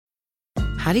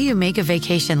How do you make a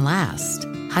vacation last?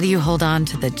 How do you hold on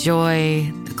to the joy,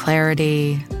 the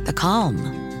clarity, the calm?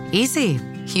 Easy.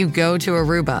 You go to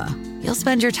Aruba. You'll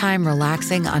spend your time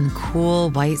relaxing on cool,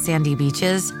 white, sandy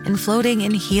beaches and floating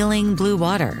in healing blue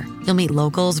water. You'll meet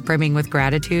locals brimming with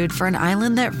gratitude for an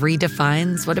island that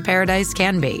redefines what a paradise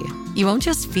can be. You won't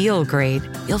just feel great,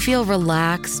 you'll feel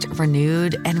relaxed,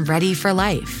 renewed, and ready for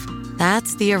life.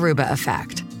 That's the Aruba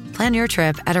effect. Plan your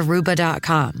trip at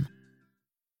Aruba.com.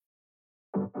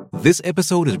 This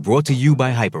episode is brought to you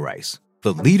by Hyperice,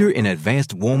 the leader in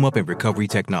advanced warm-up and recovery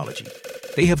technology.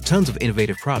 They have tons of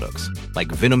innovative products,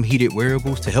 like Venom-heated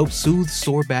wearables to help soothe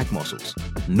sore back muscles,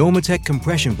 Normatec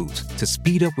compression boots to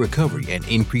speed up recovery and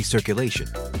increase circulation,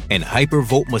 and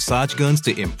Hypervolt massage guns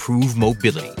to improve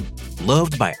mobility.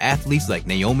 Loved by athletes like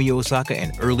Naomi Osaka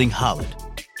and Erling Haaland.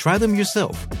 Try them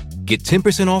yourself. Get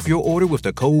 10% off your order with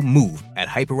the code MOVE at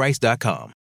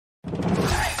Hyperice.com.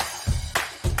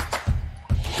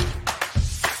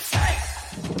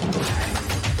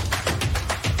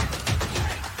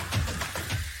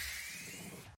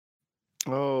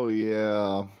 Oh,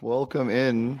 yeah. Welcome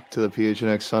in to the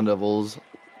PHNX Sun Devils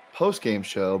Postgame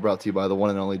Show, brought to you by the one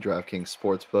and only DraftKings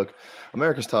Sportsbook,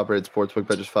 America's top-rated sportsbook.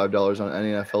 Bet just $5 on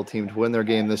any NFL team to win their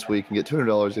game this week and get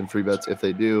 $200 in free bets if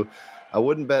they do. I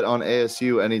wouldn't bet on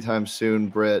ASU anytime soon,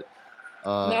 Britt.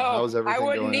 How's everything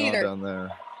going on down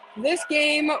there? This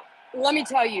game, let me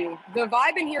tell you, the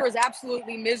vibe in here was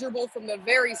absolutely miserable from the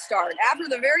very start. After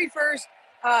the very first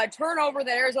turnover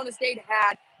that Arizona State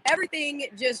had, everything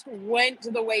just went to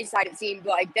the wayside, it seemed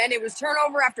like. Then it was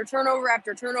turnover after turnover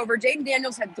after turnover. Jaden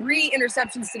Daniels had 3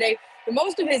 interceptions today. The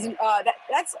most of his,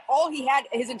 that's all he had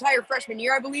his entire freshman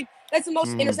year, I believe. That's the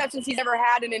most interceptions he's ever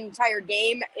had in an entire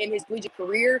game in his collegiate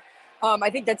career. I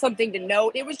think that's something to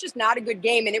note. It was just not a good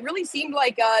game, and it really seemed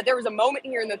like there was a moment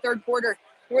here in the third quarter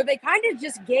where they kind of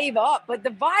just gave up. But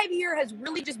the vibe here has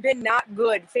really just been not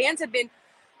good. Fans have been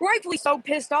rightfully so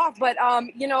pissed off, but,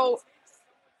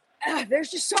 there's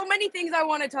just so many things I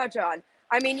want to touch on.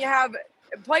 I mean, you have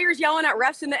players yelling at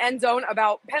refs in the end zone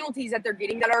about penalties that they're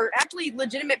getting that are actually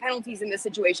legitimate penalties in this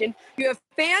situation. You have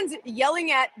fans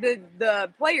yelling at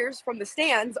the players from the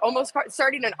stands, almost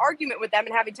starting an argument with them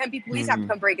and having Tempe police have to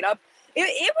come break it up.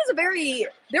 It was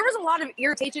there was a lot of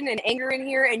irritation and anger in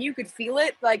here, and you could feel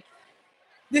it. Like,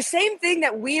 the same thing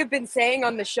that we have been saying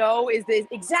on the show is the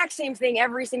exact same thing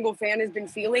every single fan has been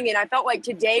feeling. And I felt like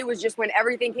today was just when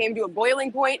everything came to a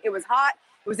boiling point. It was hot.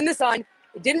 It was in the sun.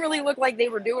 It didn't really look like they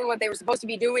were doing what they were supposed to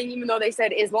be doing, even though they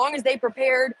said as long as they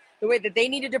prepared the way that they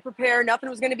needed to prepare, nothing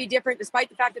was going to be different, despite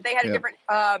the fact that they had a different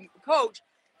coach.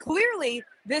 Clearly,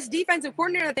 this defensive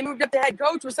coordinator that they moved up to head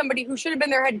coach was somebody who should have been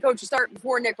their head coach to start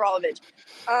before Nick Rolovich.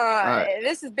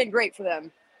 This has been great for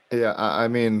them. Yeah, I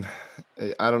mean,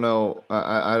 I don't know.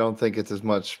 I don't think it's as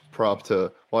much prop to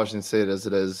Washington State as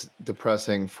it is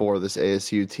depressing for this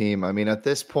ASU team. I mean, at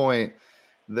this point,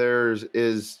 there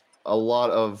is a lot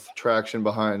of traction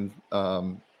behind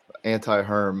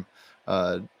anti-Herm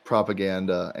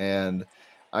propaganda, and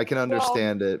I can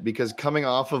understand it because coming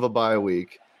off of a bye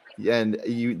week, and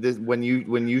when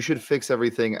you should fix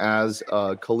everything as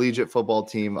a collegiate football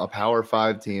team, a Power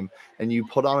 5 team, and you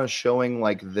put on a showing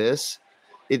like this.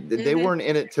 They weren't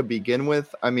in it to begin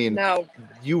with. I mean,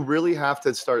 you really have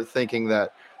to start thinking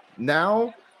that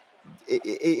now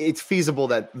it's feasible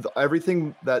that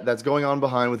everything that's going on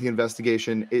behind with the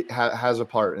investigation has a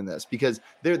part in this, because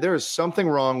there is something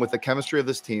wrong with the chemistry of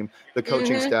this team, the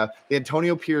coaching staff, the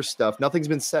Antonio Pierce stuff. Nothing's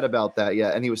been said about that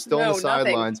yet, and he was still on the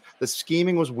sidelines. The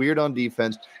scheming was weird on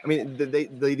defense. I mean,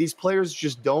 these players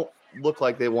just don't look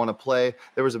like they want to play.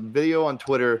 There was a video on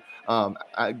Twitter of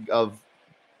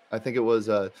I think it was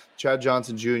Chad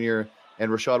Johnson Jr. and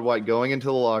Rashad White going into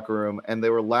the locker room, and they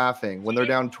were laughing when they're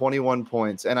down 21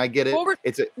 points. And I get it.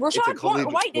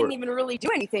 Rashad White didn't even really do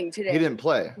anything today. He didn't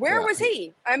play. Where was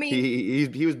he? I mean,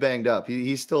 he was banged up.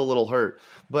 He's still a little hurt,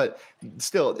 but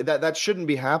still, that shouldn't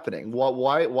be happening.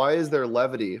 Why is there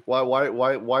levity?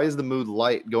 Why is the mood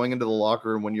light going into the locker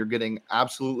room when you're getting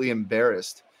absolutely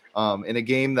embarrassed in a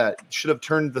game that should have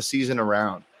turned the season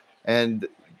around? And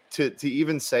to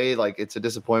even say like it's a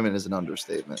disappointment is an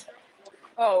understatement.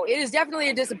 Oh, it is definitely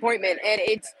a disappointment. And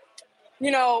it's,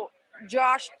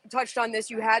 Josh touched on this.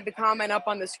 You had the comment up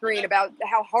on the screen about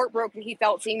how heartbroken he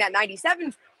felt seeing that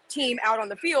 97 team out on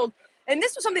the field. And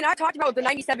this was something I talked about with the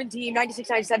 97 team, 96,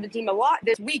 97 team a lot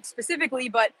this week specifically,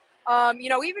 but,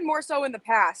 even more so in the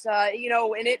past,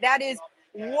 that is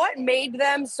what made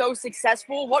them so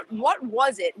successful. What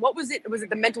was it? What was it? Was it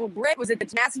the mental grit? Was it the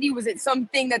tenacity? Was it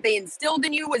something that they instilled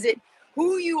in you? Was it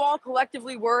who you all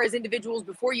collectively were as individuals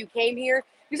before you came here?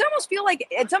 Because I almost feel like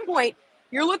at some point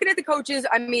you're looking at the coaches.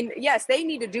 I mean, yes, they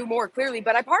need to do more clearly,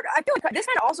 but I feel like this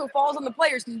kind of also falls on the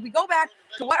players, because we go back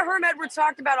to what Herm Edwards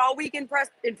talked about all week in press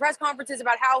conferences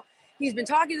about how he's been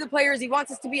talking to the players. He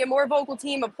wants us to be a more vocal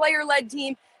team, a player-led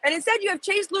team. And instead you have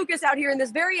Chase Lucas out here in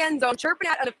this very end zone chirping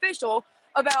at an official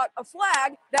about a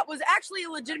flag that was actually a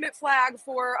legitimate flag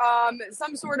for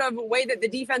some sort of way that the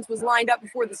defense was lined up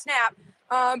before the snap.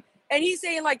 And he's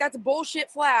saying, like, that's a bullshit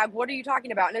flag. What are you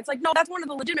talking about? And it's like, no, that's one of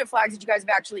the legitimate flags that you guys have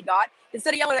actually got.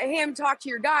 Instead of yelling at him, talk to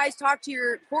your guys, talk to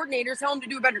your coordinators, tell them to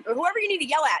do better. Whoever you need to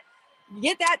yell at,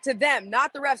 get that to them,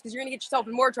 not the refs, because you're going to get yourself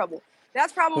in more trouble.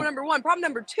 That's problem number one. Problem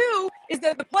number two is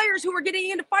that the players who are getting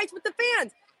into fights with the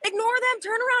fans, ignore them,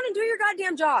 turn around and do your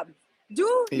goddamn job.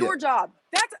 Do your job.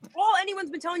 That's all anyone's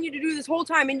been telling you to do this whole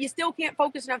time, and you still can't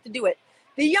focus enough to do it.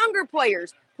 The younger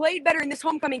players played better in this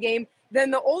homecoming game than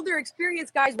the older,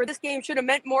 experienced guys, where this game should have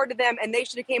meant more to them, and they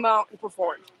should have came out and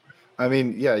performed. I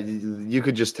mean, yeah, you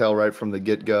could just tell right from the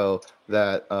get-go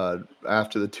that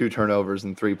after the 2 turnovers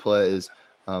and 3 plays,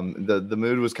 the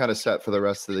mood was kind of set for the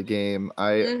rest of the game.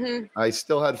 I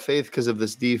still had faith because of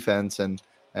this defense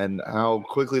and how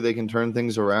quickly they can turn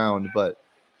things around, but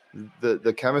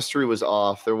the chemistry was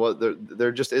off.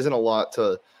 There just isn't a lot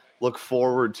to look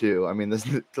forward to. I mean,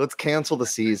 let's cancel the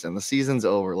season. The season's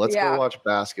over. Let's go watch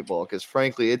basketball, because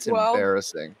frankly, it's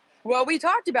embarrassing. Well, we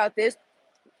talked about this.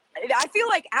 I feel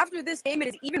like after this game, it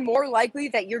is even more likely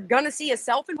that you're going to see a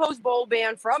self-imposed bowl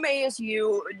ban from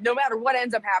ASU, no matter what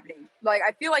ends up happening. Like,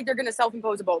 I feel like they're going to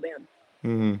self-impose a bowl ban.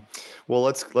 Mm-hmm. Well,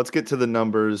 let's get to the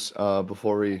numbers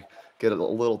before we get a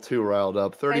little too riled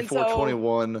up.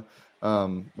 34-21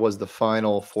 was the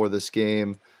final for this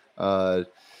game.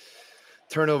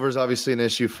 Turnovers, obviously an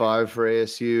issue, 5 for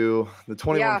ASU. The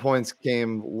 21 points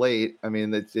came late. I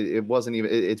mean, it wasn't even.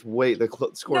 It's way the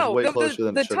score's way closer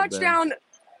than it should have been.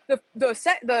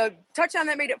 The touchdown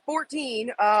that made it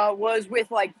 14 was with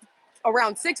like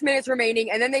around 6 minutes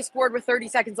remaining, and then they scored with 30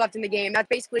 seconds left in the game. That's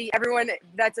basically everyone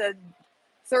that's a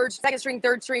second string,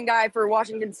 third string guy for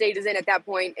Washington State is in at that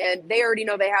point, and they already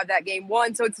know they have that game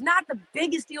won. So it's not the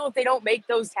biggest deal if they don't make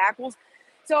those tackles.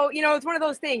 So, it's one of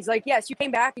those things. Like, yes, you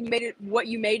came back and you made it what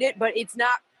you made it, but it's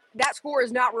not, that score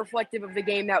is not reflective of the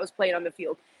game that was played on the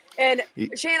field. And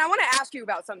Shane, I want to ask you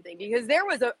about something, because there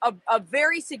was a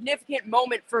very significant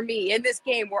moment for me in this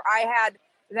game where I had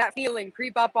that feeling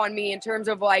creep up on me in terms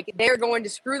of like, they're going to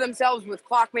screw themselves with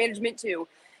clock management too.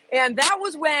 And that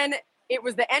was when it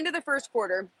was the end of the first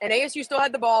quarter and ASU still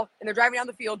had the ball and they're driving down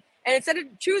the field. And instead of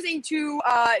choosing to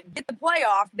get the play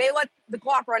off, they let the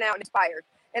clock run out and expire.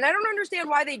 And I don't understand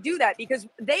why they do that, because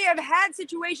they have had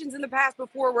situations in the past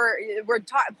before where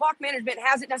clock management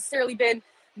hasn't necessarily been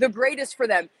the greatest for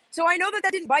them. So I know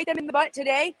that didn't bite them in the butt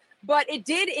today, but it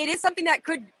did. It is something that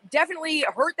could definitely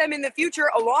hurt them in the future,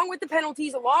 along with the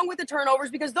penalties, along with the turnovers,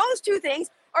 because those two things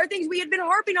are things we had been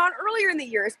harping on earlier in the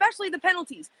year, especially the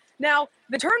penalties. Now,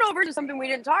 the turnovers is something we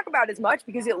didn't talk about as much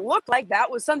because it looked like that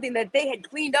was something that they had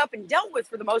cleaned up and dealt with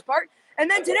for the most part.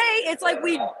 And then today, it's like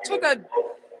we took a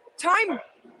time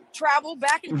travel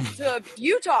back into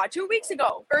Utah 2 weeks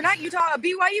ago, or not Utah,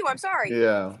 BYU. I'm sorry.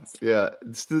 Yeah.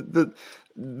 It's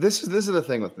this is the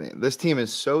thing with me. This team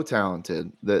is so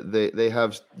talented that they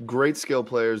have great skill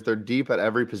players. They're deep at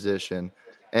every position,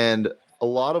 and a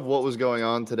lot of what was going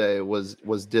on today was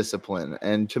discipline.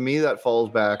 And to me, that falls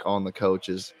back on the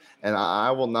coaches. And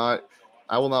I will not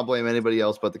blame anybody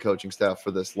else but the coaching staff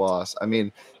for this loss. I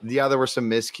mean, there were some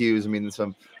miscues. I mean,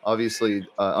 some obviously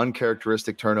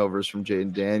uncharacteristic turnovers from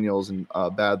Jaden Daniels and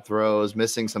bad throws,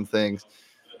 missing some things.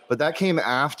 But that came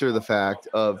after the fact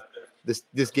of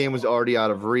this game was already out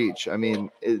of reach. I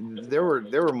mean, there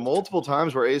were multiple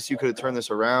times where ASU could have turned this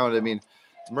around. I mean,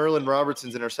 Merlin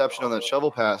Robertson's interception on that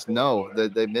shovel pass,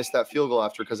 they missed that field goal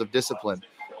after because of discipline.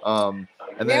 And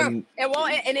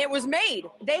it was made.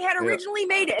 They had originally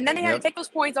made it, and then they had to take those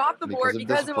points off the board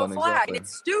because of a flag. Exactly. And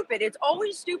it's stupid. It's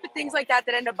always stupid things like that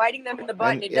end up biting them in the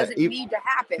butt, and it doesn't need to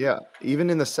happen. Yeah, even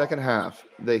in the second half,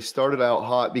 they started out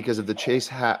hot because of the Case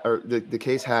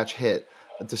Hatch hit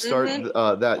to start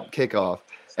that kickoff,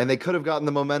 and they could have gotten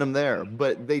the momentum there,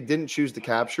 but they didn't choose to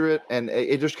capture it, and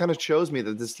it just kind of shows me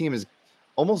that this team is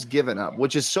almost given up,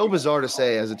 which is so bizarre to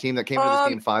say as a team that came to this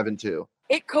game 5-2.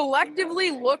 It collectively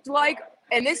looked like,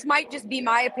 and this might just be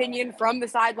my opinion from the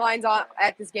sidelines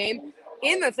at this game,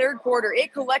 in the third quarter,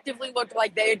 it collectively looked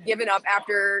like they had given up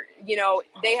after,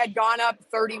 they had gone up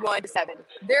 31-7.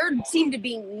 There seemed to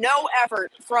be no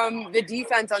effort from the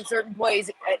defense on certain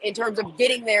plays in terms of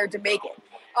getting there to make it.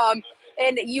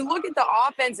 And you look at the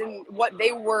offense and what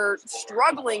they were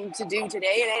struggling to do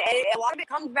today, and a lot of it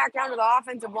comes back down to the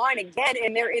offensive line again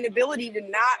and their inability to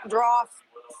not draw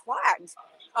flags.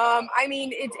 I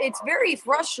mean, it's very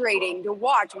frustrating to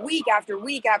watch week after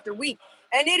week after week.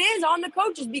 And it is on the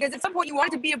coaches because at some point you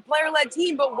want it to be a player-led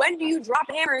team, but when do you drop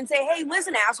a hammer and say, hey,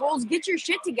 listen, assholes, get your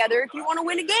shit together if you want to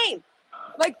win a game?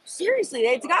 Like, seriously,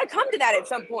 it's got to come to that at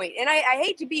some point. And I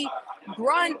hate to be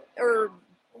grunt or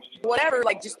whatever,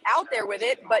 like just out there with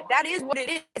it, but that is what it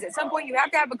is. At some point you have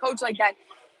to have a coach like that.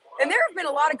 And there have been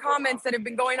a lot of comments that have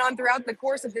been going on throughout the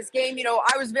course of this game. You know,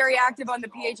 I was very active on the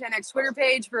PHNX Twitter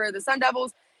page for the Sun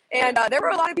Devils, and there were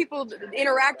a lot of people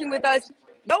interacting with us.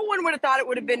 No one would have thought it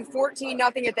would have been 14-0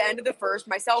 at the end of the first,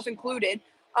 myself included.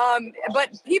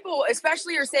 But people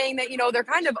especially are saying that, you know, they're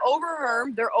kind of over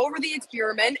Herm, they're over the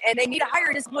experiment, and they need to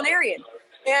hire a disciplinarian.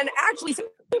 And actually, some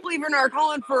people even are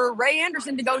calling for Ray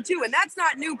Anderson to go too. And that's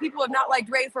not new. People have not liked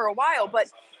Ray for a while. But,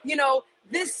 you know,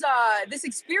 this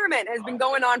experiment has been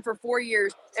going on for 4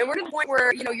 years. And we're to the point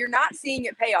where, you know, you're not seeing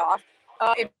it pay off.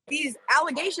 If these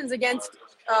allegations against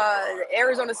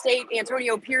Arizona State,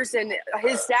 Antonio Pearson,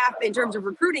 his staff in terms of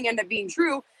recruiting end up being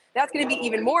true, that's going to be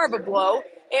even more of a blow.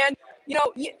 And, you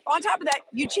know, on top of that,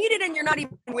 you cheated and you're not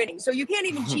even winning. So you can't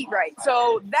even cheat right.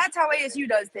 So that's how ASU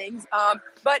does things.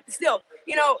 But still,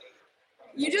 you know,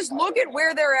 you just look at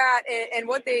where they're at and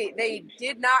what they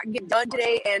did not get done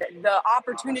today and the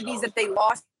opportunities that they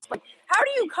lost. Like, how do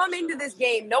you come into this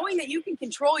game knowing that you can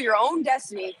control your own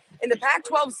destiny in the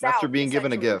Pac-12 South? After being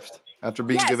given a gift. After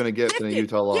being given a gift in a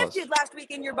Utah loss. Gifted last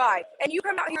week in your bye. And you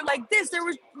come out here like this.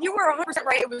 You were 100%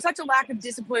 right. It was such a lack of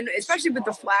discipline, especially with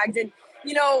the flags. And,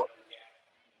 you know,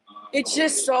 it's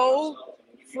just so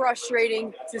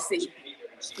frustrating to see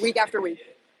week after week.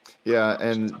 Yeah,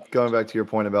 and going back to your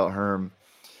point about Herm,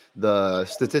 the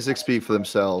statistics speak for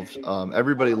themselves.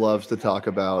 Everybody loves to talk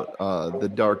about the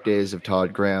dark days of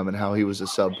Todd Graham and how he was a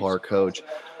subpar coach.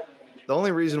 The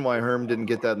only reason why Herm didn't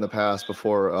get that in the past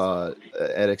before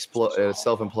at a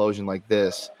self-implosion like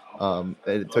this,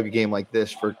 it took a game like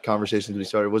this for conversations to be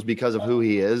started, was because of who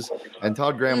he is. And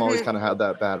Todd Graham always kind of had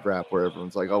that bad rap where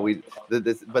everyone's like, oh,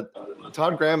 but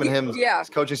Todd Graham and him, his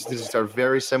coaching statistics are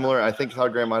very similar. I think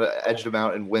Todd Graham might have edged him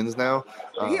out in wins now.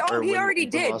 He already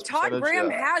did. Todd Graham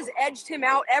has edged him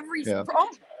out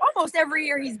almost every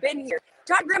year he's been here.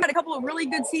 Todd Graham had a couple of really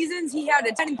good seasons. He had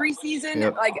a 10-3 season.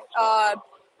 Yep.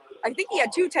 I think he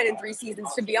had 2 10-3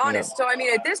 seasons, to be honest. Yeah. So, I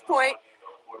mean, at this point,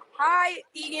 hi,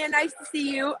 Egan, nice to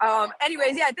see you.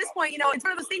 Anyways, at this point, you know, it's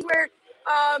one of those things where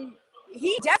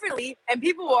he definitely, and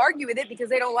people will argue with it because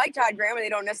they don't like Todd Graham and they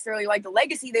don't necessarily like the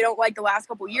legacy. They don't like the last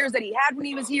couple of years that he had when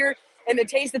he was here and the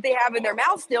taste that they have in their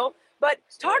mouth still. But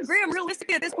Todd Graham,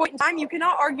 realistically, at this point in time, you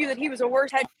cannot argue that he was a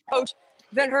worse head coach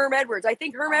than Herm Edwards. I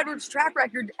think Herm Edwards' track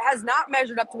record has not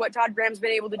measured up to what Todd Graham's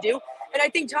been able to do. And I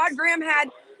think Todd Graham had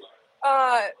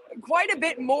quite a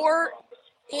bit more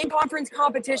in conference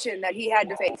competition that he had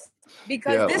to face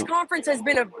because this conference has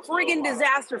been a friggin'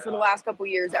 disaster for the last couple of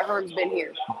years that Herm's been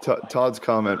here. Todd's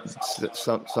comment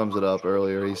sums it up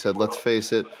earlier. He said, let's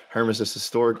face it, Herm is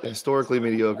a historically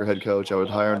mediocre head coach. I would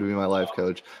hire him to be my life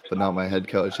coach, but not my head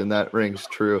coach. And that rings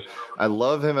true. I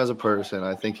love him as a person.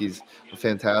 I think he's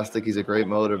fantastic. He's a great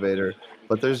motivator.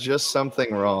 But there's just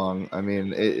something wrong. I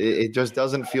mean, it just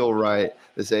doesn't feel right,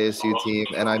 this ASU team.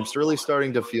 And I'm really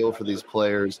starting to feel for these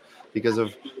players because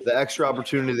of the extra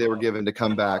opportunity they were given to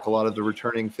come back, a lot of the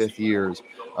returning fifth years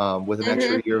with an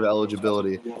extra year of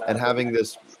eligibility and having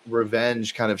this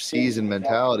revenge kind of season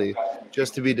mentality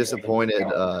just to be disappointed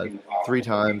 3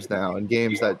 times now in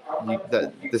games that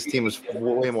this team was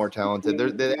way more talented.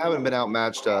 They haven't been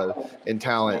outmatched in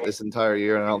talent this entire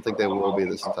year, and I don't think they will be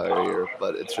this entire year,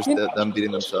 but it's just them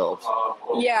beating themselves.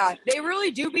 Yeah, they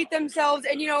really do beat themselves.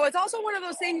 And, you know, it's also one of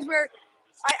those things where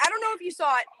I don't know if you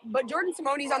saw it, but Jordan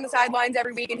Simone's on the sidelines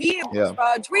every week, and he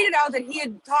tweeted out that he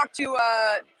had talked to,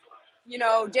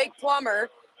 Jake Plummer,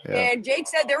 and Jake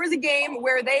said there was a game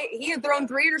where he had thrown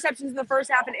 3 interceptions in the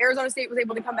first half, and Arizona State was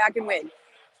able to come back and win.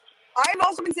 I've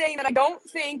also been saying that I don't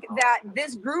think that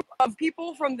this group of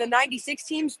people from the 96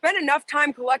 team spent enough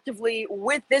time collectively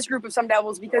with this group of Sun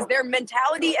Devils because their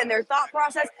mentality and their thought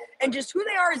process and just who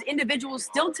they are as individuals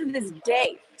still to this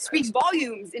day speaks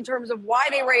volumes in terms of why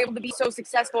they were able to be so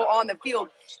successful on the field.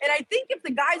 And I think if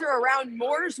the guys are around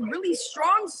more really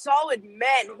strong, solid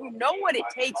men who know what it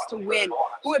takes to win,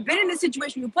 who have been in this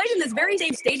situation, who played in this very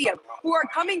same stadium, who are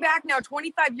coming back now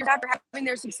 25 years after having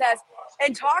their success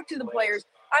and talk to the players,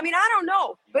 I mean, I don't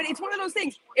know, but it's one of those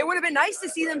things. It would have been nice to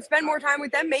see them spend more time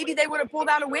with them. Maybe they would have pulled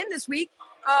out a win this week,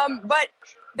 but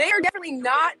they are definitely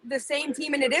not the same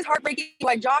team, and it is heartbreaking.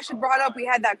 Like Josh had brought up, we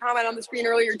had that comment on the screen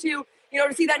earlier too, you know,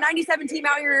 to see that 97 team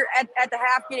out here at the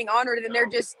half getting honored, and they're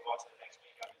just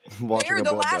watching They're a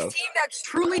the bloodbath. last team that's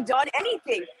truly done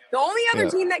anything. The only other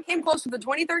team that came close was the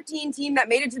 2013 team that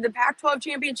made it to the Pac-12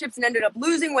 championships and ended up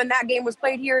losing when that game was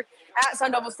played here at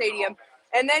Sun Devil Stadium.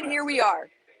 And then here we are.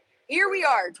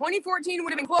 2014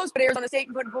 would have been close, but Arizona State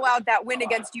couldn't pull out that win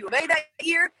against U of A that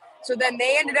year. So then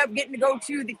they ended up getting to go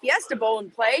to the Fiesta Bowl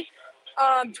and play.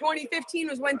 2015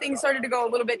 was when things started to go a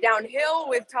little bit downhill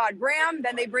with Todd Graham.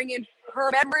 Then they bring in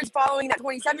Herm Edwards following that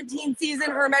 2017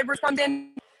 season. Herm Edwards comes in.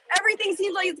 Everything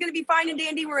seems like it's going to be fine and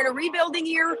dandy. We're in a rebuilding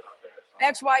year.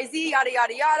 XYZ, yada,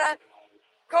 yada, yada.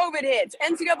 COVID hits.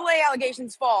 NCAA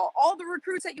allegations fall. All the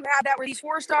recruits that you had that were these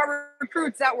 4-star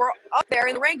recruits that were up there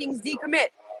in the rankings decommit.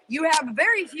 You have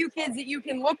very few kids that you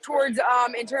can look towards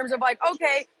in terms of like,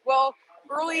 okay, well,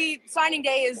 early signing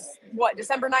day is what,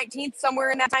 December 19th,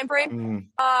 somewhere in that time frame.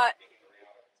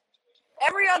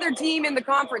 Every other team in the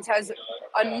conference has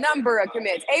a number of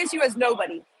commits. ASU has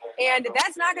nobody. And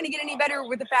that's not going to get any better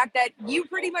with the fact that you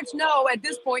pretty much know at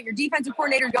this point your defensive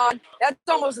coordinator's gone. That's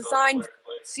almost a signed,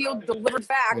 sealed, delivered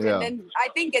fact. Yeah. And then I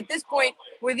think at this point,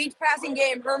 with each passing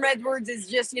game, Herm Edwards is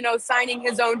just, signing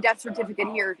his own death certificate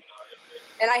here.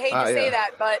 And I hate to say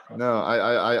that, but no,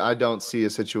 I don't see a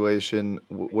situation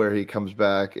where he comes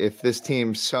back. If this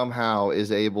team somehow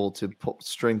is able to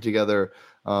string together,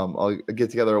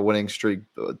 get together a winning streak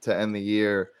to end the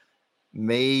year,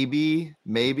 maybe,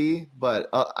 but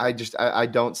I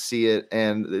don't see it.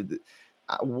 And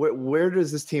where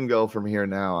does this team go from here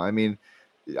now? I mean,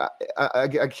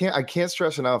 I can't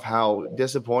stress enough how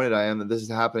disappointed I am that this is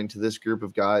happening to this group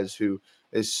of guys who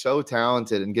is so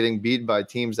talented and getting beat by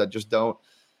teams that just don't,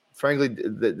 frankly,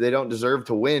 they don't deserve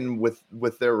to win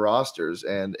with their rosters.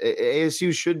 And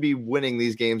ASU should be winning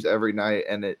these games every night.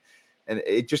 And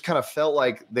it just kind of felt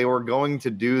like they were going to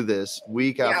do this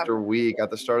week after week at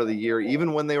the start of the year,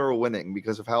 even when they were winning,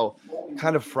 because of how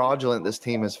kind of fraudulent this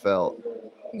team has felt.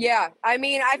 Yeah, I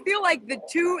mean, I feel like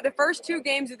the first two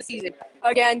games of the season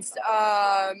against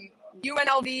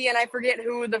UNLV, and I forget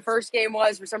who the first game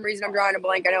was. For some reason, I'm drawing a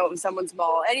blank. I know it was someone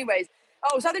small. Anyways,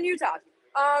 Southern Utah.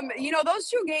 Those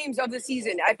two games of the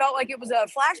season, I felt like it was a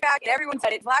flashback, and everyone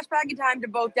said it, flashback in time to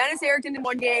both Dennis Erickson in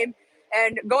one game,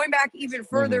 and going back even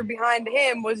further behind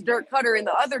him was Dirk Cutter in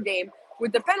the other game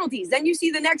with the penalties. Then you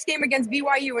see the next game against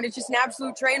BYU, and it's just an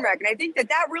absolute train wreck. And I think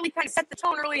that really kind of set the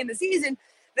tone early in the season.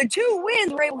 The two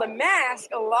wins were able to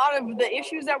mask a lot of the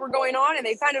issues that were going on, and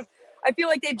I feel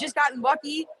like they've just gotten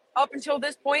lucky up until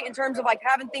this point in terms of like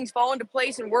having things fall into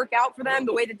place and work out for them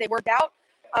the way that they worked out.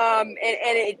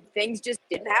 Things just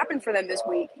didn't happen for them this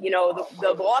week.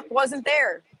 The luck wasn't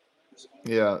there.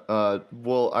 Yeah.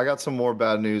 Well, I got some more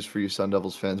bad news for you Sun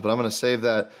Devils fans, but I'm going to save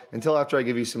that until after I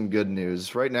give you some good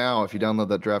news. Right now, if you download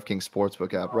that DraftKings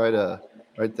Sportsbook app,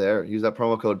 right there, use that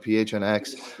promo code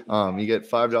PHNX. You get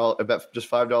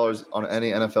 $5 on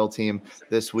any NFL team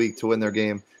this week to win their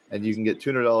game, and you can get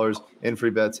 $200 in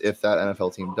free bets if that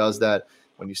NFL team does that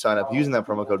when you sign up using that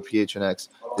promo code PHNX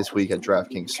this week at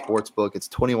DraftKings Sportsbook. It's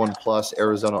 21 plus,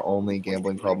 Arizona only.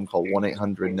 Gambling problem, call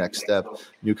 1-800-NEXT-STEP.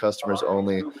 New customers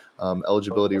only.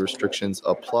 Eligibility restrictions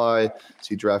apply.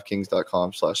 See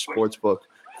DraftKings.com/sportsbook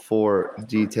for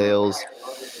details.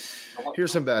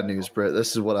 Here's some bad news, Britt.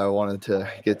 This is what I wanted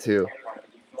to get to.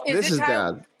 This is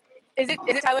bad. Is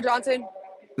it Tyler Johnson?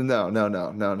 No.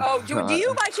 Oh, do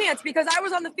you by chance? Because I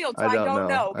was on the field, so I don't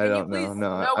know. I don't know.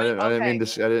 No, I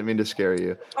didn't mean to scare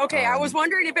you. Okay, I was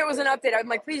wondering if it was an update. I'm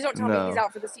like, please don't tell me he's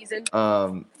out for the season.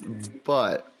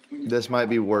 But this might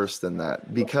be worse than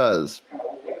that, because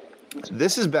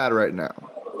this is bad right now.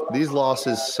 These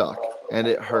losses suck, and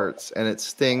it hurts, and it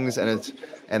stings, and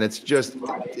it's just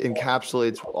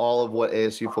encapsulates all of what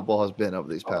ASU football has been over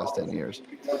these past 10 years.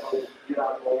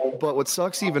 But what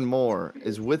sucks even more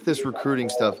is with this recruiting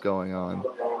stuff going on,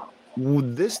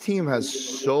 this team has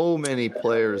so many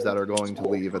players that are going to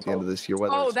leave at the end of this year,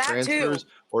 whether it's transfers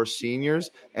or seniors,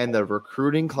 and the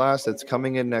recruiting class that's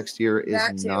coming in next year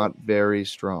is not very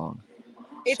strong.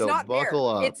 It's so not buckle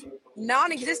up. It's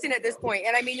non-existent at this point.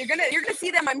 And I mean, you're gonna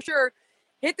see them, I'm sure,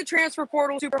 hit the transfer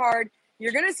portal super hard.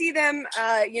 You're gonna see them,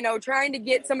 trying to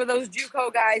get some of those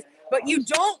JUCO guys, but you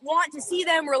don't want to see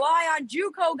them rely on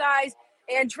JUCO guys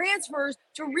and transfers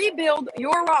to rebuild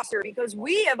your roster, because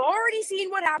we have already seen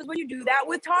what happens when you do that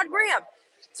with Todd Graham.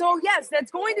 So yes,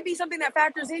 that's going to be something that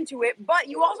factors into it, but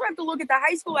you also have to look at the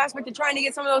high school aspect of trying to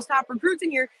get some of those top recruits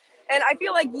in here. And I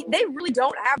feel like they really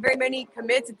don't have very many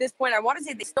commits at this point. I want to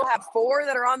say they still have 4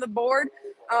 that are on the board,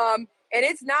 and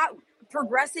it's not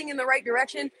progressing in the right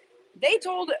direction.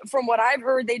 From what I've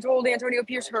heard, they told Antonio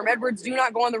Pierce, Herm Edwards, do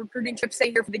not go on the recruiting trip,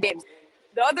 stay here for the games.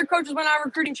 The other coaches went on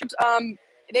recruiting trips.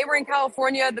 They were in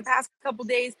California the past couple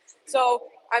days. So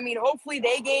I mean, hopefully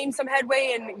they gain some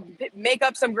headway and make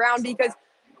up some ground because,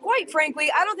 quite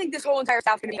frankly, I don't think this whole entire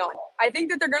staff's going to be on. I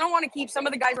think that they're going to want to keep some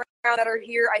of the guys around that are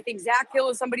here. I think Zach Hill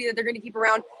is somebody that they're going to keep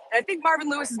around. And I think Marvin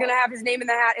Lewis is going to have his name in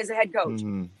the hat as a head coach.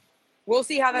 Mm-hmm. We'll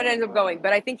see how that ends up going.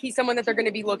 But I think he's someone that they're going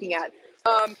to be looking at.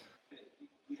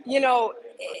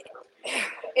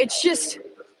 It's just –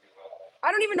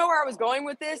 I don't even know where I was going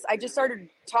with this. I just started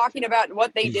talking about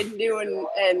what they didn't do and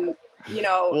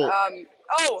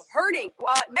hurting.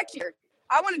 Next year,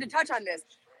 I wanted to touch on this.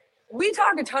 We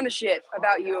talk a ton of shit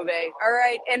about U of A, all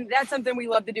right? And that's something we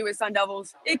love to do as Sun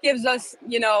Devils. It gives us,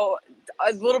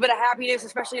 a little bit of happiness,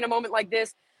 especially in a moment like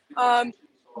this.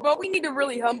 But we need to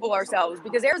really humble ourselves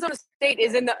because Arizona State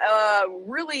is in the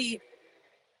really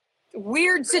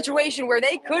weird situation where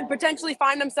they could potentially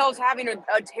find themselves having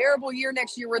a terrible year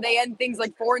next year where they end things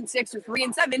like 4-6 or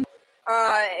 3-7.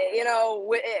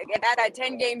 At that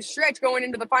 10-game stretch going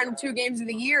into the final 2 games of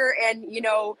the year, and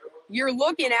you're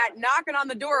looking at knocking on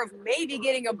the door of maybe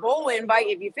getting a bowl invite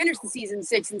if you finish the season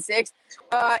 6-6,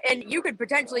 and you could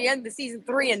potentially end the season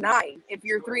 3-9 if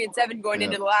you're 3-7 going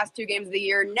into the last 2 games of the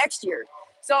year next year.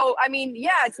 So, I mean,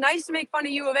 it's nice to make fun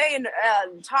of U of A and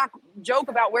joke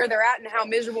about where they're at and how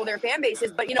miserable their fan base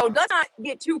is. But, let's not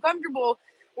get too comfortable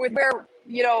with where,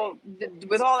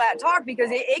 with all that talk because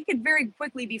it could very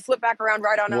quickly be flipped back around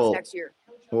right on us next year.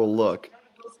 Well, look,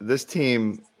 this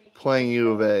team playing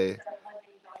U of A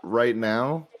right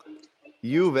now,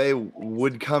 U of A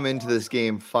would come into this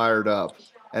game fired up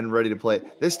and ready to play.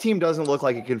 This team doesn't look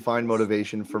like it can find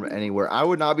motivation from anywhere. I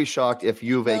would not be shocked if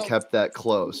U of A kept that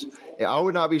close. I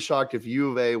would not be shocked if U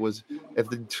of A if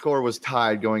the score was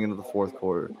tied going into the fourth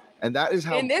quarter. And that is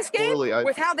how in this game,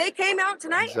 with how they came out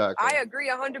tonight, exactly. I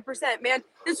agree 100%. Man,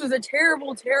 this was a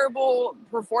terrible, terrible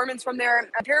performance from there,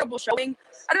 a terrible showing.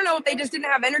 I don't know if they just didn't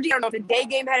have energy. I don't know if the day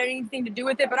game had anything to do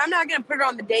with it, but I'm not going to put it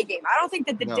on the day game. I don't think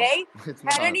that the day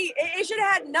had any – it should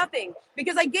have had nothing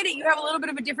because I get it. You have a little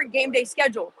bit of a different game day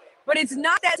schedule, but it's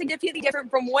not that significantly different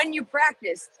from when you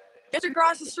practice just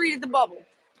across the street at the bubble.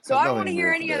 So I don't want to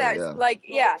hear any of that.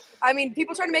 Yeah. I mean,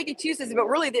 people try to make excuses, but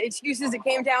really the excuses it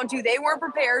came down to, they weren't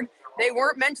prepared. They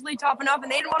weren't mentally tough enough,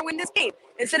 and they didn't want to win this game.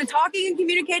 Instead of talking and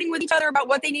communicating with each other about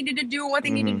what they needed to do and what they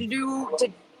needed to do to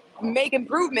make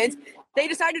improvements, they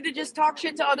decided to just talk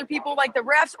shit to other people like the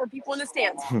refs or people in the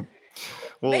stands.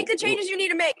 Make the changes you need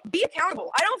to make. Be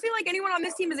accountable. I don't feel like anyone on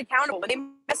this team is accountable. When they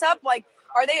mess up,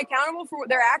 are they accountable for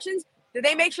their actions? Do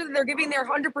they make sure that they're giving their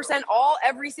 100% all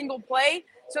every single play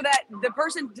so that the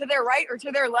person to their right or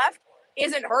to their left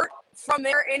isn't hurt from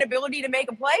their inability to make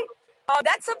a play?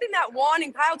 That's something that Juan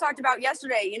and Kyle talked about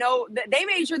yesterday. They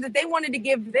made sure that they wanted to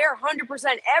give their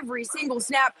 100% every single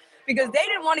snap because they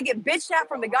didn't want to get bitched at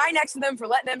from the guy next to them for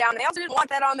letting them down. They also didn't want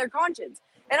that on their conscience.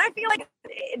 And I feel like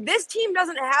this team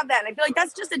doesn't have that. And I feel like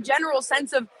that's just a general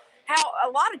sense of how a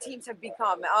lot of teams have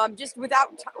become just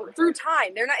through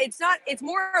time. It's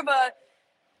more of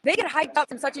they get hyped up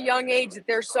from such a young age that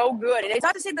they're so good. And it's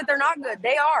not to say that they're not good.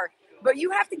 They are. But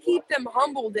you have to keep them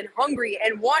humbled and hungry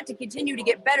and want to continue to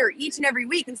get better each and every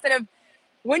week instead of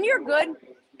when you're good,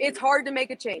 it's hard to make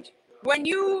a change. When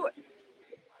you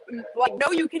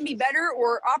know you can be better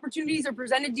or opportunities are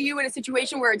presented to you in a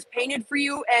situation where it's painted for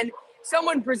you and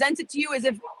someone presents it to you as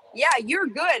if, yeah, you're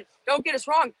good. Don't get us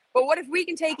wrong. But what if we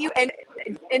can take you and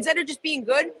instead of just being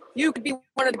good, you could be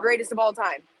one of the greatest of all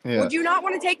time? Yeah. Would you not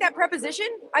want to take that preposition?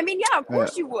 I mean, yeah, of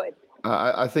course you would.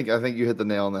 I think you hit the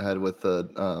nail on the head with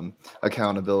the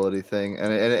accountability thing,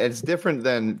 and it's different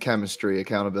than chemistry.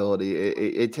 Accountability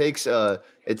it takes a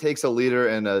leader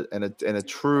and a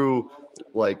true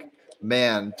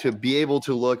man to be able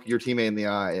to look your teammate in the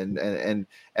eye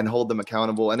and hold them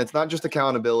accountable. And it's not just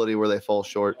accountability where they fall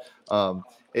short.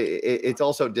 It's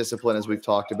also discipline, as we've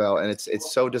talked about, and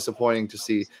it's so disappointing to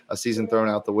see a season thrown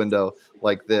out the window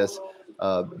like this.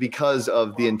 Because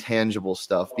of the intangible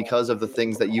stuff, because of the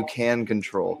things that you can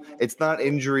control. It's not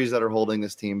injuries that are holding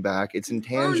this team back. It's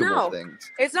intangible things.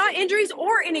 It's not injuries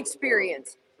or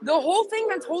inexperience. The whole thing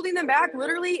that's holding them back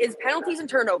literally is penalties and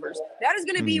turnovers. That is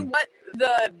going to be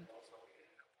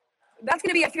that's going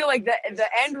to be, I feel like, the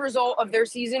end result of their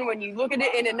season when you look at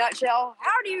it in a nutshell.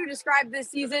 How do you describe this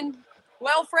season?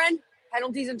 Well, friend,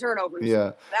 penalties and turnovers.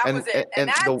 Yeah. That was it. And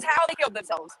that's how they killed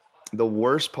themselves. The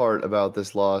worst part about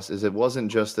this loss is it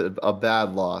wasn't just a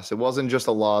bad loss. It wasn't just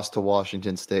a loss to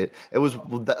Washington State. It was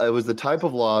the type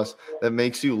of loss that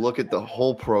makes you look at the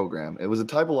whole program. It was the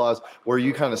type of loss where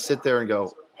you kind of sit there and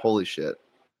go, holy shit.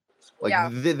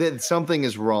 Something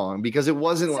is wrong because it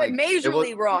wasn't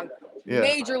majorly wrong. Yeah.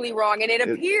 Majorly wrong. And it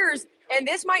appears, and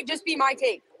this might just be my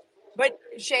take, but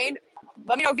Shane,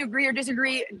 let me know if you agree or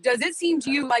disagree. Does it seem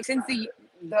to you like since the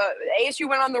the ASU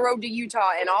went on the road to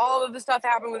Utah, and all of the stuff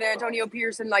happened with Antonio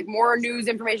Pearson. Like, more news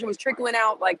information was trickling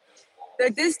out. Like,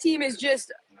 this team is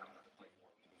just,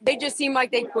 they just seem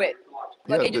like they quit.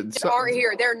 Like, they just aren't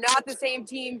here. They're not the same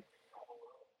team.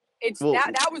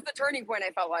 That was the turning point,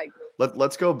 I felt like.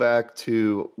 Let's go back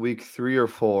to week 3 or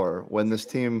 4 when this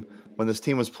team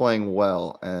was playing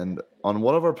well, and on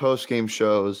one of our post-game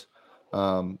shows,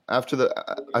 after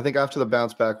the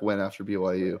bounce back win after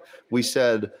BYU, we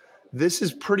said this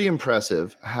is pretty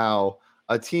impressive how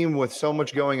a team with so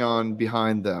much going on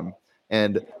behind them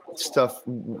and stuff,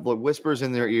 whispers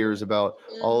in their ears about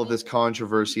all of this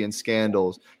controversy and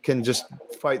scandals, can just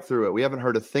fight through it. We haven't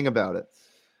heard a thing about it.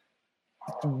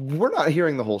 We're not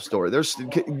hearing the whole story.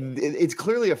 It's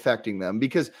clearly affecting them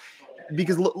because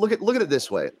look at it this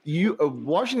way.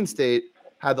 Washington State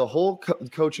had the whole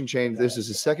coaching change. This is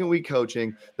the second week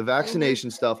coaching, the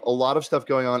vaccination stuff, a lot of stuff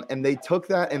going on, and they took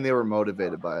that and they were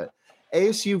motivated by it.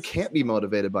 ASU can't be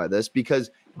motivated by this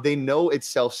because they know it's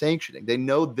self-sanctioning. They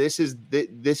know this is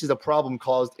a problem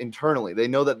caused internally. They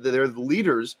know that their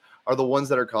leaders are the ones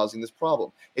that are causing this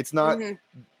problem. It's not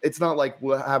like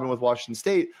what happened with Washington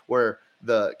State where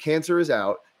the cancer is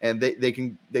out and they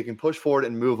can push forward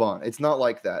and move on. It's not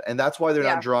like that. And that's why they're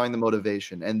not drawing the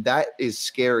motivation. And that is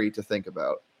scary to think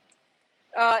about.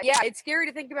 It's scary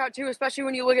to think about too, especially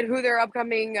when you look at who their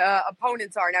upcoming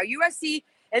opponents are. Now, USC,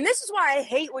 and this is why I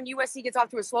hate when USC gets off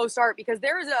to a slow start, because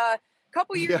there was a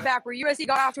couple years back where USC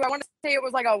got off to, I want to say it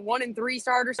was like a 1-3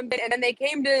 start or something. And then they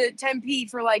came to Tempe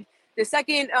for like the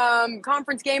second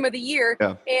conference game of the year,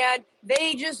 and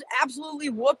they just absolutely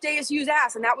whooped ASU's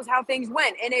ass, and that was how things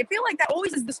went. And I feel like that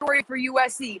always is the story for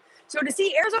USC. So to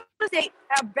see Arizona State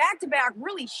have back-to-back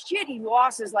really shitty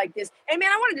losses like this, and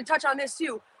man, I wanted to touch on this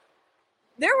too.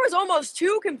 There was almost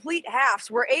 2 complete halves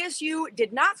where ASU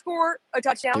did not score a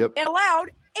touchdown and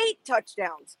allowed 8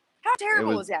 touchdowns. How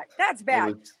terrible is that? That's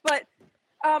bad. But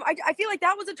I feel like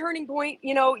that was a turning point.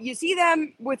 You know, you see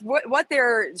them with what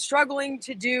they're struggling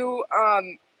to do.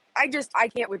 I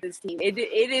can't with this team. It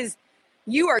is,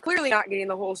 you are clearly not getting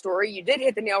the whole story. You did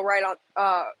hit the nail right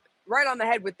on the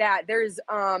head with that. There's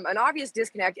an obvious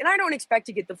disconnect, and I don't expect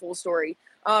to get the full story.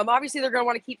 Obviously, they're going to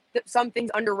want to keep some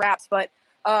things under wraps, but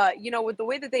with the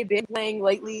way that they've been playing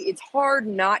lately, it's hard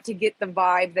not to get the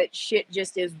vibe that shit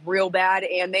just is real bad,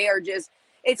 and they are just,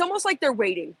 it's almost like they're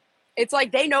waiting. It's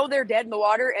like they know they're dead in the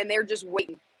water, and they're just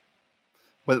waiting.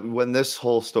 When this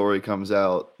whole story comes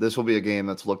out, this will be a game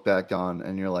that's looked back on,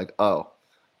 and you're like, oh,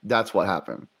 that's what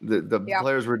happened. The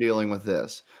players were dealing with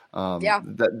this.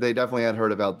 That they definitely had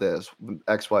heard about this,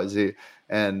 XYZ,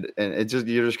 and it just,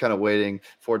 you're just kind of waiting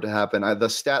for it to happen. The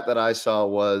stat that I saw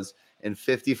was in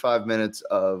 55 minutes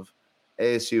of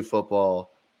ASU football,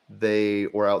 they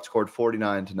were outscored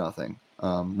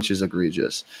 49-0, which is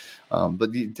egregious.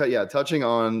 Touching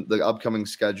on the upcoming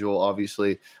schedule,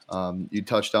 obviously, you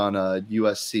touched on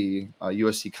USC.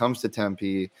 USC comes to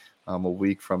Tempe a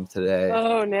week from today.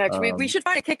 Oh, Nick, we should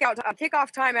find a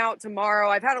kickoff timeout tomorrow.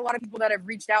 I've had a lot of people that have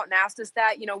reached out and asked us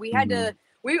that. You know, we had to.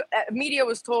 Media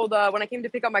was told when I came to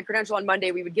pick up my credential on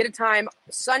Monday, we would get a time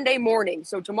Sunday morning.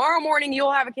 So tomorrow morning,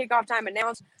 you'll have a kickoff time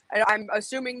announced. I'm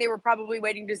assuming they were probably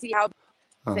waiting to see how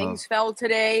things fell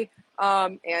today.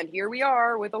 And here we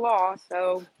are with a loss.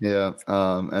 So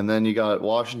and then you got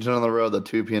Washington on the road, the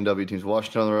 2 PNW teams,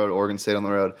 Washington on the road, Oregon State on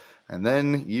the road, and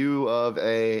then U of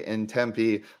A in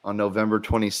Tempe on November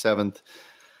 27th.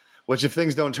 Which, if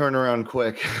things don't turn around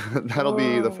quick, that'll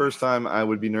be the first time I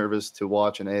would be nervous to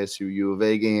watch an ASU U of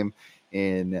A game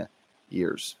in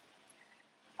years.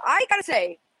 I gotta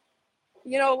say,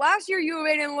 last year U of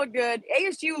A didn't look good.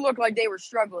 ASU looked like they were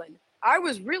struggling. I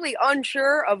was really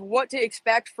unsure of what to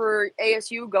expect for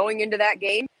ASU going into that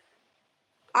game.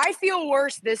 I feel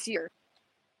worse this year.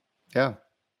 Yeah.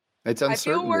 It's uncertainty.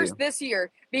 I feel worse this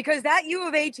year because that U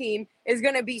of A team is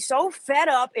going to be so fed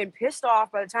up and pissed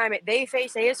off by the time they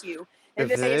face ASU. And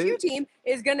this ASU team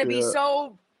is going to be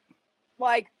so,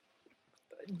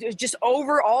 just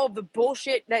over all of the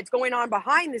bullshit that's going on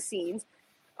behind the scenes,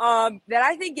 that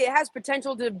I think it has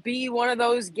potential to be one of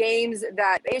those games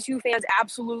that ASU fans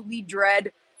absolutely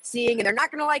dread seeing. And they're not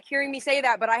going to like hearing me say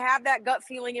that, but I have that gut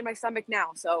feeling in my stomach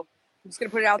now. So I'm just going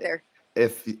to put it out there.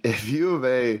 If U of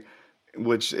A,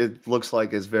 which it looks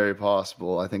like is very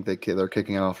possible, I think they're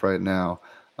kicking off right now.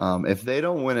 If they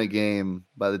don't win a game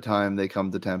by the time they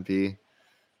come to Tempe,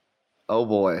 oh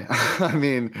boy. I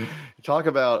mean, talk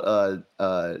about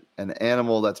an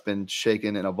animal that's been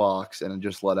shaken in a box and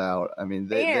just let out. I mean,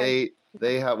 they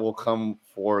will come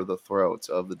for the throats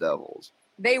of the Devils.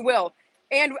 They will.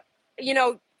 And,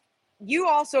 you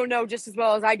also know just as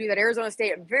well as I do that Arizona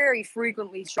State very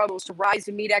frequently struggles to rise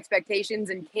to meet expectations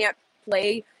and can't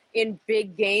play in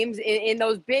big games, in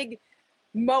those big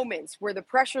moments where the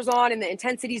pressure's on and the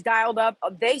intensity's dialed up.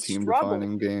 They struggle.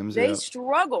 Team-defining games. They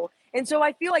struggle. And so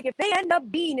I feel like if they end up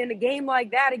being in a game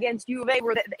like that against U of A,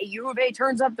 where the U of A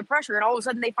turns up the pressure and all of a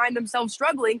sudden they find themselves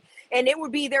struggling, and it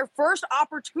would be their first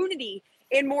opportunity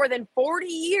in more than 40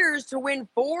 years to win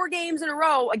 4 games in a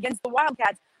row against the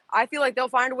Wildcats, I feel like they'll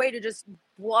find a way to just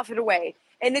bluff it away.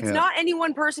 And it's not any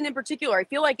one person in particular. I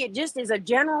feel like it just is a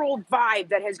general vibe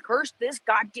that has cursed this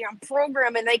goddamn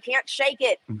program, and they can't shake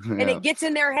it. And it gets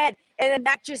in their head. And then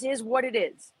that just is what it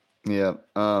is. Yeah.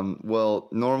 Well,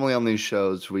 normally on these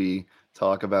shows, we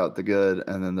talk about the good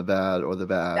and then the bad, or the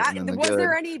bad. And then was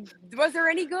there any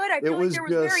good? I feel like there was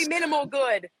very minimal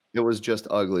good. It was just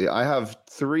ugly. I have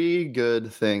 3 good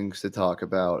things to talk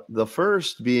about. The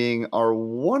first being our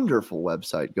wonderful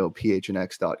website,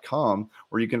 gophnx.com,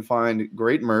 where you can find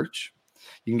great merch.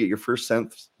 You can get your first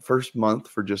month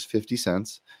for just 50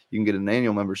 cents. You can get an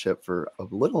annual membership for a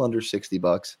little under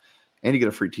 $60, and you get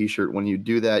a free t-shirt. When you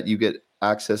do that, you get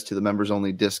access to the members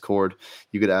only Discord.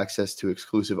 You get access to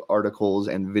exclusive articles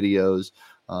and videos,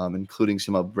 including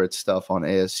some of Britt's stuff on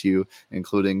ASU,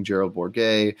 including Gerald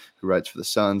Bourget, who writes for the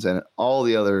Suns, and all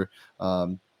the other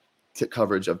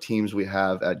coverage of teams we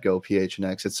have at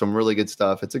GoPHNX. It's some really good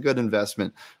stuff. It's a good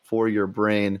investment for your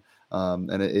brain,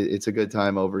 and it's a good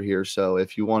time over here. So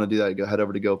if you want to do that, go head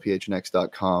over to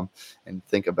gophnx.com and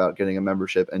think about getting a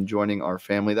membership and joining our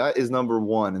family. That is number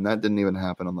 1, and that didn't even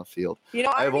happen on the field. You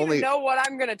know, I don't even know what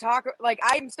I'm going to talk. Like,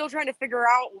 I'm still trying to figure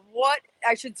out what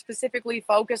I should specifically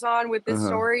focus on with this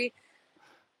story,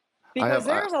 because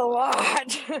there's a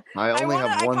lot. I only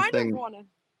have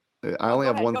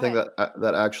one thing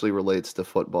that actually relates to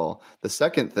football. The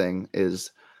second thing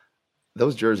is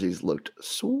those jerseys looked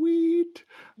sweet.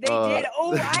 They did.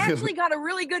 Oh, I actually got a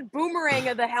really good boomerang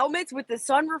of the helmets with the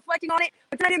sun reflecting on it,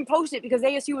 but then I didn't post it because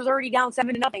ASU was already down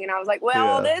 7-0, and I was like,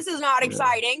 well, this is not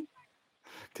exciting.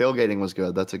 Tailgating was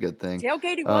good. That's a good thing.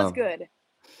 Tailgating was good.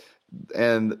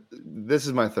 And this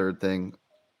is my third thing.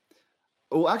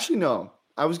 Oh, actually, no.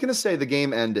 I was going to say the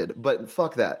game ended, but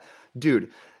fuck that.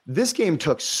 Dude, this game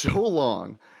took so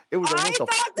long. It was almost a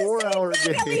 4-hour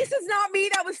game. At least it's not me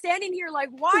that was standing here like,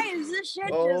 why is this shit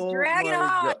just dragging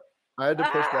on? God. I had to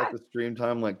push back the stream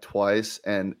time like twice,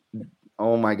 and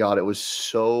oh my God, it was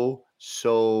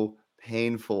so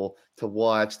painful to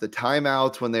watch the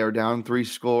timeouts when they were down 3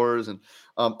 scores. And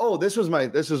this was my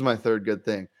third good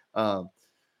thing.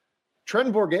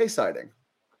 Trenton Bourget sighting.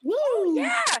 Woo!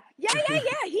 Yeah.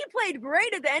 He played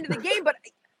great at the end of the game, but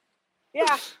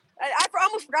yeah. I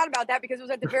almost forgot about that because it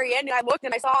was at the very end, and I looked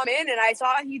and I saw him in, and I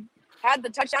saw he had the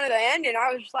touchdown at the end, and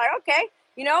I was just like, okay,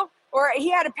 or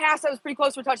he had a pass that was pretty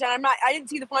close to a touchdown. I didn't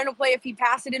see the final play if he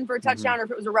passed it in for a touchdown or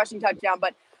if it was a rushing touchdown,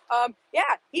 but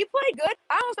he played good.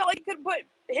 I almost felt like you could put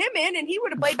him in, and he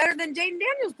would have played better than Jaden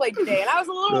Daniels played today. And I was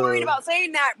a little worried about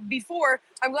saying that before.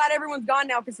 I'm glad everyone's gone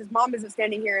now because his mom isn't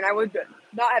standing here, and I would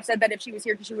not have said that if she was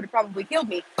here because she would have probably killed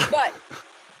me. But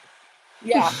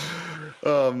yeah.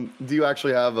 Do you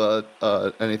actually have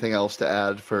anything else to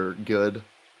add for good?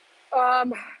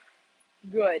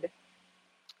 Good.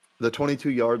 The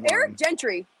 22-yard line. Eric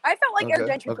Gentry. I felt like Eric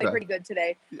Gentry played pretty good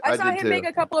today. I saw him make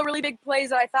a couple of really big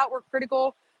plays that I thought were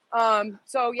critical.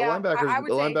 So yeah, the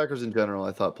linebackers in general,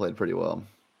 I thought played pretty well.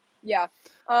 Yeah.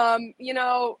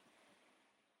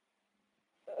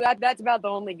 That's about the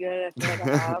only good I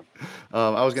have.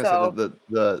 I was going to say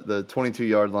the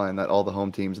 22-yard line that all the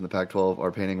home teams in the Pac-12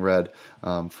 are painting red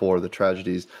for the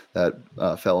tragedies that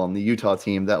fell on the Utah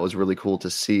team. That was really cool to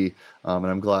see, and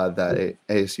I'm glad that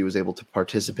ASU was able to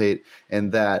participate in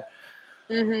that.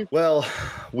 Mm-hmm. Well,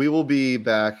 we will be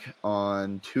back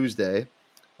on Tuesday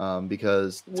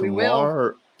because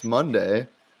tomorrow, Monday,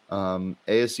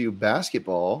 ASU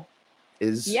basketball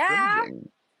is scrimmaging.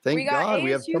 Thank God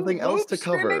we have something else to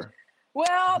cover. Scrimmage.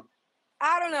 Well,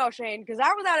 I don't know, Shane, because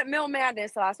I was out at Mill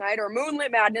Madness last night, or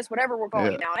Moonlit Madness, whatever we're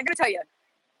calling it now. And I got to tell you,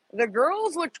 the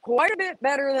girls looked quite a bit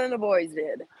better than the boys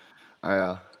did.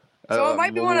 Yeah. So it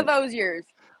might be one of those years.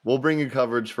 We'll bring you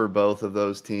coverage for both of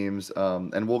those teams,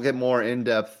 and we'll get more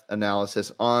in-depth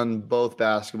analysis on both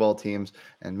basketball teams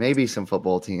and maybe some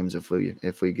football teams if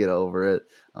we get over it.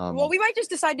 Well, we might just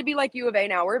decide to be like U of A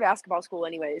now. We're a basketball school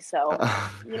anyways, so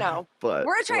but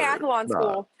we're a triathlon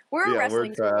school. We're a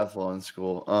wrestling triathlon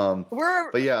school.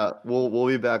 But yeah, we'll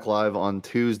be back live on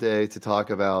Tuesday to talk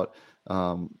about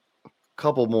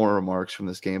couple more remarks from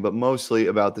this game, but mostly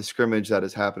about the scrimmage that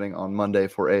is happening on Monday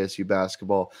for ASU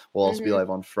basketball. We'll also be live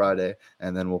on Friday,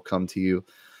 and then we'll come to you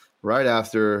right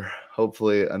after,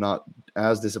 hopefully, a not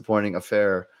as disappointing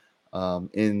affair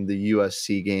in the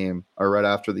USC game or right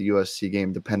after the USC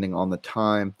game, depending on the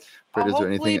time. Britt, I'll is there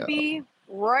hopefully anything? be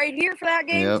right here for that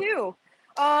game too.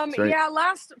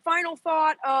 Last final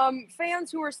thought.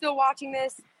 Fans who are still watching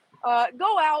this,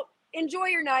 go out, enjoy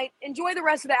your night, enjoy the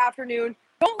rest of the afternoon.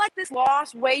 Don't let this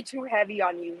loss weigh too heavy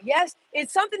on you. Yes,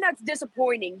 it's something that's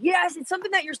disappointing. Yes, it's something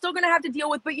that you're still going to have to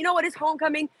deal with. But you know what? It's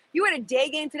homecoming. You had a day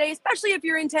game today, especially if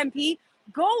you're in Tempe.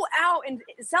 Go out and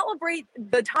celebrate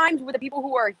the times with the people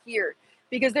who are here,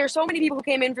 because there's so many people who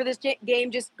came in for this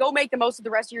game. Just go make the most of the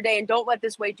rest of your day and don't let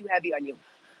this weigh too heavy on you.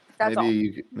 That's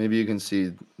maybe you can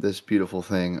see this beautiful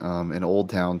thing in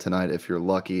Old Town tonight if you're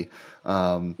lucky.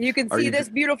 You can see this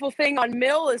beautiful thing on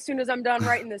Mill as soon as I'm done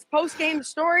writing this post-game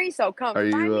story. So come.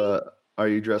 Are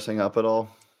you dressing up at all?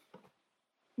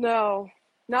 No,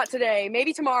 not today.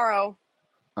 Maybe tomorrow.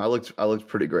 I looked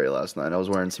pretty great last night. I was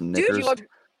wearing some knickers. Dude,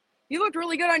 you looked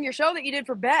really good on your show that you did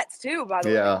for bets too, by the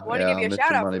way. I want to give you a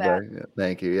shout out for that. Yeah,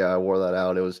 thank you. Yeah, I wore that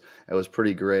out. It was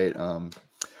pretty great.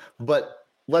 But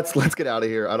let's get out of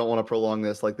here. I don't want to prolong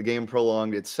this. Like the game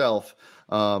prolonged itself.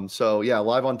 So yeah,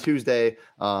 live on Tuesday.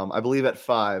 I believe at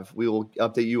 5. We will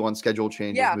update you on schedule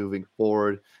changes moving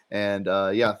forward. And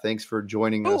thanks for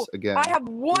joining us again. I have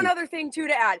one other thing too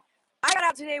to add. I got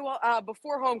out today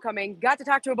before homecoming, got to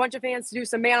talk to a bunch of fans to do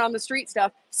some man on the street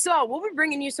stuff. So we'll be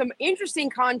bringing you some interesting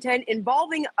content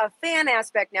involving a fan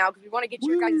aspect now, because we want to get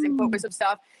your guys' input with some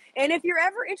stuff. And if you're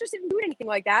ever interested in doing anything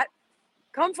like that,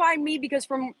 come find me, because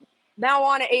from now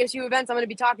on at ASU events, I'm going to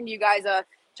be talking to you guys,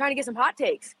 trying to get some hot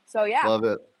takes. So yeah. Love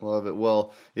it.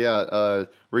 Well,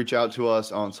 reach out to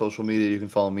us on social media. You can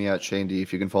follow me at Shane D.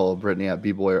 If you can follow Brittany at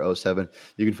bboyer07.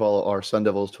 You can follow our Sun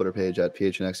Devils Twitter page at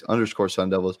PHNX_Sun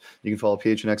Devils. You can follow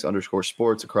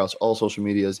PHNX_sports across all social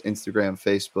medias, Instagram,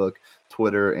 Facebook,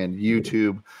 Twitter, and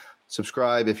YouTube.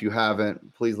 Subscribe if you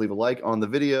haven't. Please leave a like on the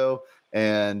video.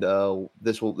 And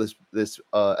this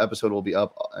episode will be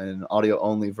up in an audio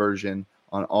only version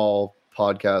on all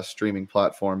podcast streaming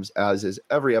platforms, as is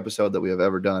every episode that we have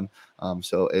ever done.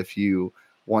 So if you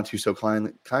want to so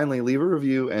kindly leave a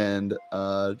review, and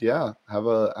have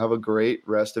a great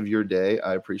rest of your day.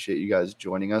 I appreciate you guys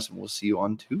joining us, and we'll see you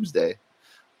on Tuesday.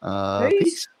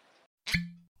 Peace.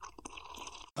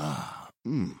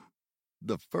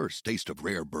 The first taste of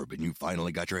rare bourbon you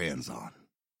finally got your hands on.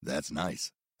 That's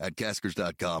nice. At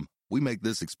Caskers.com, we make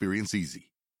this experience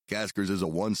easy. Caskers is a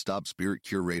one-stop spirit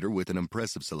curator with an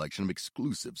impressive selection of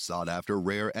exclusive, sought-after,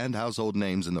 rare, and household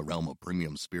names in the realm of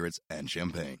premium spirits and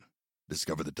champagne.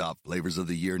 Discover the top flavors of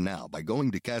the year now by going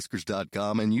to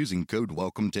Caskers.com and using code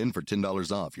WELCOME10 for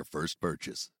 $10 off your first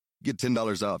purchase. Get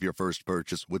 $10 off your first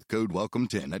purchase with code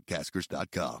WELCOME10 at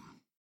Caskers.com.